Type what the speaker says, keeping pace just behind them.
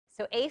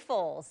So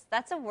AFOLs,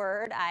 that's a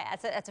word.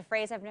 That's a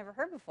phrase I've never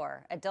heard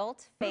before.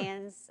 Adult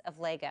fans of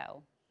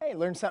Lego. Hey,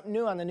 learn something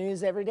new on the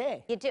news every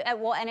day. You do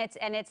well, and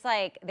it's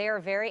like they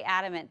are very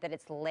adamant that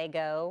it's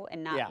Lego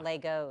and not Yeah.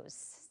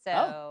 Legos.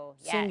 Oh, So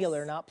yes,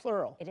 singular, not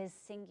plural. it is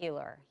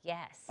singular.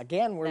 Yes.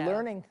 Again, we're So,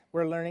 learning.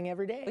 We're learning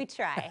every day. We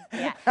try.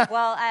 Yeah.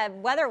 Well,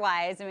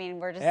 weather-wise, I mean,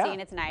 we're just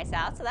seeing it's nice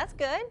out, so that's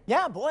good.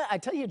 Yeah, boy, I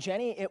tell you,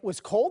 Jenny, it was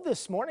cold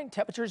this morning.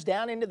 Temperatures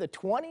down into the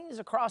 20s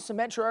across the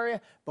metro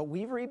area, but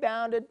we've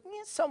rebounded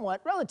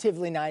somewhat,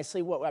 relatively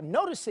nicely. What I'm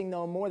noticing,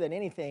 though, more than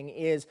anything,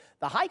 is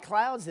the high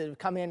clouds that have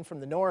come in from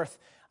the north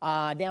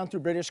down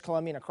through British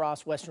Columbia and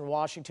across western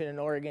Washington and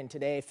Oregon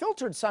today.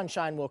 Filtered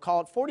sunshine, we'll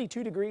call it.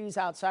 42 degrees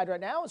outside right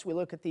now as we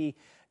look at the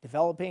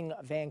developing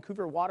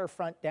Vancouver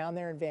waterfront down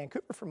there in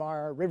Vancouver from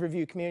our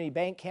Riverview Community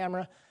Bank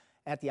camera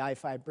at the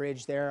I-5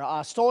 bridge there.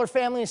 Stoller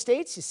Family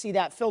Estates, you see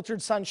that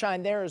filtered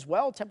sunshine there as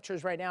well.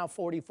 Temperatures right now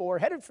 44,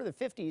 headed for the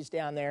 50s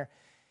down there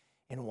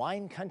in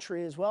wine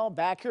country as well.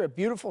 Back here, a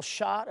beautiful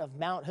shot of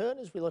Mount Hood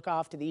as we look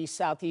off to the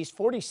east-southeast.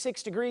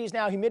 46 degrees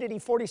now, humidity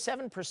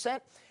 47%.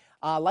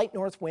 Light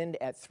north wind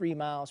at 3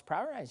 miles per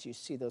hour as you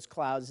see those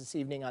clouds this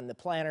evening on the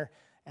planner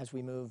as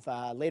we move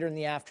later in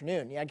the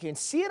afternoon. Yeah, you can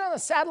see it on the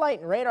satellite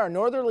and radar,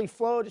 northerly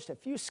flow, just a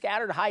few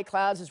scattered high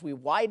clouds as we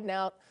widen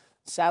out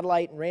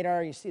satellite and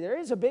radar. You see there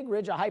is a big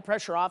ridge of high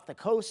pressure off the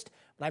coast,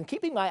 but I'm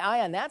keeping my eye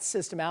on that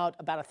system out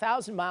about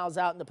 1,000 miles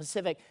out in the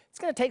Pacific. It's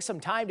going to take some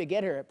time to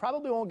get here. It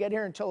probably won't get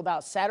here until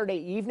about Saturday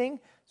evening.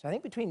 So I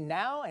think between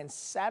now and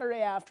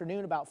Saturday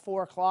afternoon, about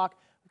 4 o'clock,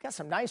 we've got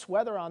some nice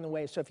weather on the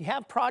way. So if you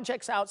have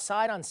projects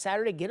outside on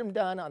Saturday, get them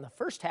done on the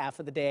first half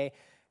of the day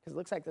because it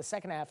looks like the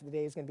second half of the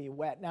day is going to be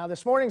wet. Now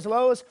this morning's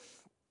lows,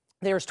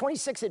 there's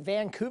 26 at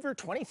Vancouver,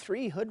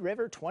 23 Hood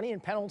River, 20 in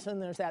Pendleton.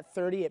 There's that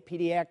 30 at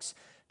PDX,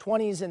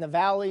 20s in the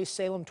Valley,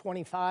 Salem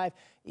 25,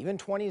 even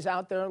 20s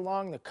out there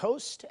along the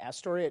coast.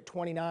 Astoria at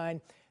 29,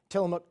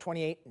 Tillamook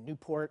 28,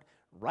 Newport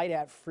right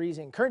at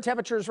freezing. Current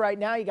temperatures right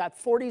now, you got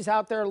 40s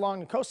out there along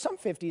the coast, some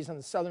 50s on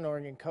the southern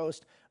Oregon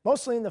coast,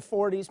 mostly in the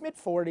 40s,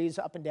 mid-40s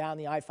up and down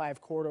the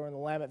I-5 corridor in the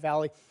Willamette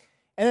Valley.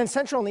 And then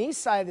central and the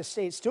east side of the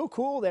state, still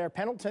cool there.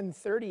 Pendleton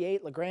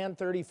 38, LeGrand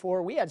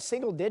 34. We had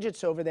single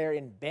digits over there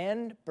in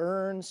Bend,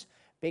 Burns,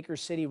 Baker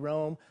City,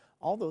 Rome,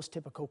 all those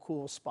typical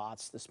cool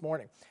spots this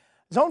morning.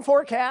 Zone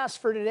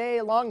forecast for today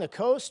along the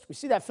coast. We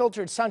see that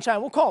filtered sunshine.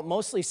 We'll call it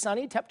mostly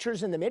sunny.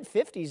 Temperatures in the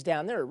mid-50s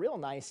down there. A real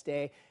nice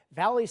day.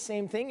 Valley,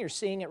 same thing. You're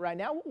seeing it right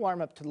now. We'll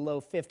warm up to the low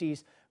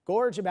 50s.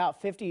 Gorge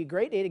about 50.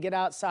 Great day to get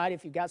outside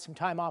if you've got some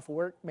time off of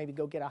work. Maybe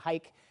go get a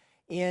hike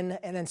in.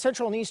 And then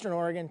central and eastern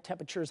Oregon,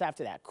 temperatures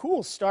after that.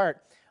 Cool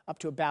start up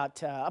to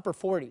about upper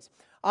 40s.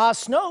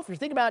 Snow, if you're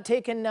thinking about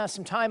taking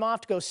some time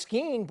off to go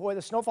skiing, boy,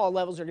 the snowfall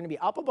levels are going to be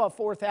up above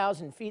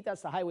 4,000 feet.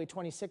 That's the Highway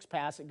 26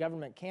 pass at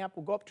Government Camp.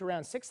 We'll go up to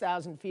around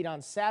 6,000 feet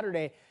on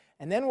Saturday,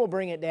 and then we'll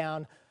bring it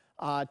down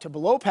to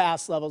below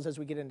pass levels as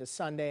we get into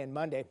Sunday and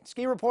Monday.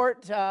 Ski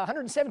report,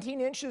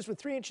 117 inches with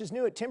 3 inches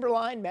new at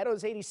Timberline.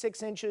 Meadows,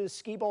 86 inches.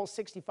 Ski Bowl,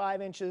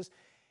 65 inches.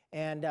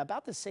 And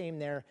about the same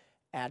there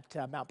at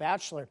Mount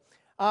Bachelor.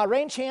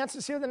 Rain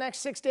chances here the next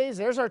 6 days.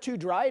 There's our 2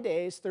 dry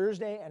days,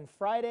 Thursday and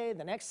Friday.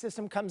 The next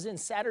system comes in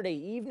Saturday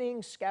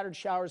evening, scattered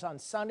showers on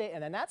Sunday,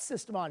 and then that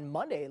system on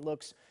Monday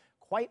looks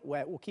quite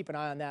wet. We'll keep an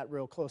eye on that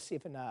real close, see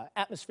if an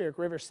atmospheric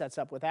river sets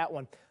up with that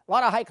one. A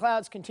lot of high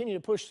clouds continue to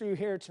push through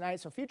here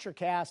tonight, so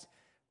futurecast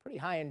pretty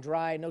high and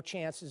dry. No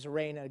chances of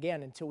rain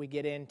again until we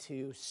get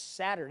into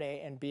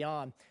Saturday and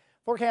beyond.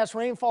 Forecast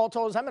rainfall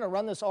totals. I'm going to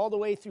run this all the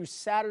way through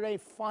Saturday.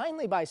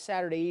 Finally, by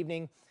Saturday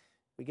evening,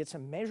 we get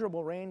some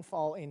measurable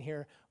rainfall in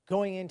here.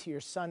 Going into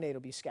your Sunday,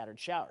 it'll be scattered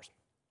showers.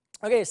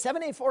 Okay,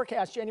 7-day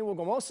forecast, Jenny, will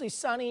go mostly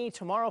sunny.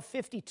 Tomorrow,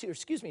 52,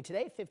 excuse me,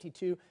 today,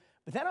 52.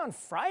 But then on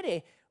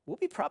Friday, we'll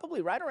be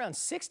probably right around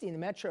 60 in the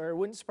metro area. It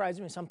wouldn't surprise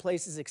me if some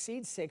places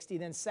exceed 60.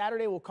 Then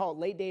Saturday, we'll call it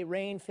late day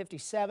rain,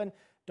 57.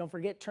 Don't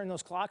forget, turn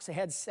those clocks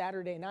ahead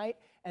Saturday night.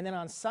 And then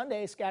on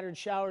Sunday, scattered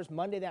showers.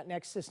 Monday, that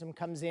next system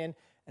comes in.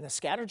 And the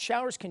scattered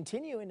showers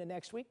continue into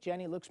next week.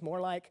 Jenny, looks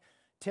more like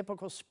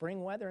typical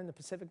spring weather in the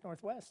Pacific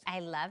Northwest.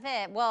 I love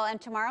it. Well, and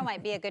tomorrow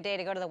might be a good day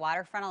to go to the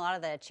waterfront. A lot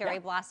of the cherry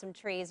blossom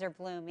trees are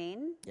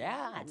blooming.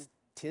 Yeah,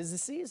 tis the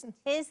season.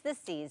 Tis the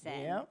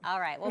season. Yep.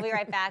 All right, we'll be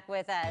right back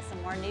with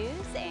some more news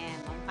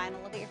and one final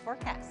look at your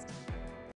forecast.